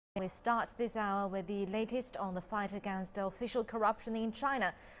We start this hour with the latest on the fight against official corruption in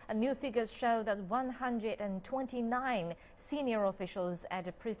China. And new figures show that 129 senior officials at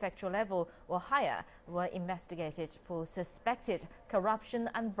a prefecture level or higher were investigated for suspected corruption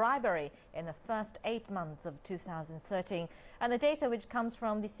and bribery in the first 8 months of 2013. And the data, which comes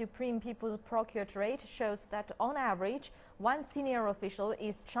from the Supreme People's Procuratorate, shows that on average, one senior official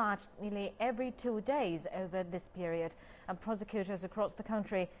is charged nearly every 2 days over this period. And prosecutors across the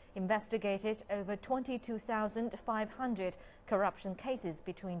country investigated over 22,500 corruption cases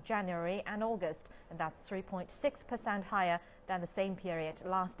between January and August, and that's 3.6% higher than the same period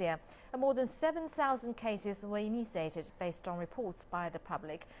last year. And more than 7,000 cases were initiated based on reports by the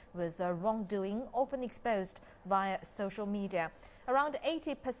public, with wrongdoing often exposed via social media. Around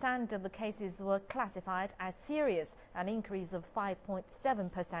 80% of the cases were classified as serious, an increase of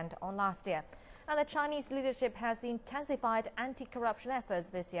 5.7% on last year. And the Chinese leadership has intensified anti-corruption efforts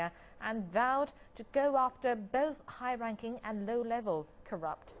this year and vowed to go after both high-ranking and low-level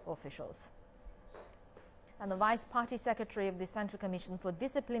corrupt officials. And the Vice Party Secretary of the Central Commission for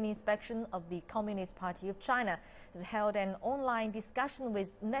Discipline Inspection of the Communist Party of China has held an online discussion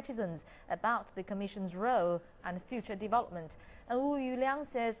with netizens about the Commission's role and future development. And Wu Yuliang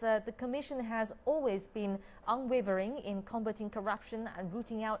says the Commission has always been unwavering in combating corruption and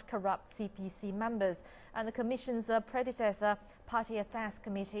rooting out corrupt CPC members. And the Commission's predecessor, Party Affairs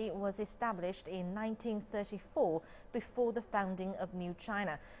Committee, was established in 1934 before the founding of New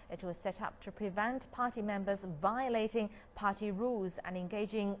China. It was set up to prevent party members violating party rules and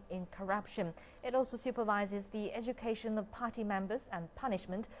engaging in corruption. It also supervises the education of party members and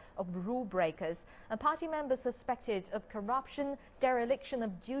punishment of rule breakers. And party members suspected of corruption, dereliction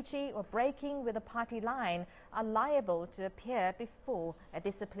of duty or breaking with a party line are liable to appear before a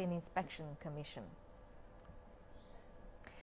discipline inspection commission.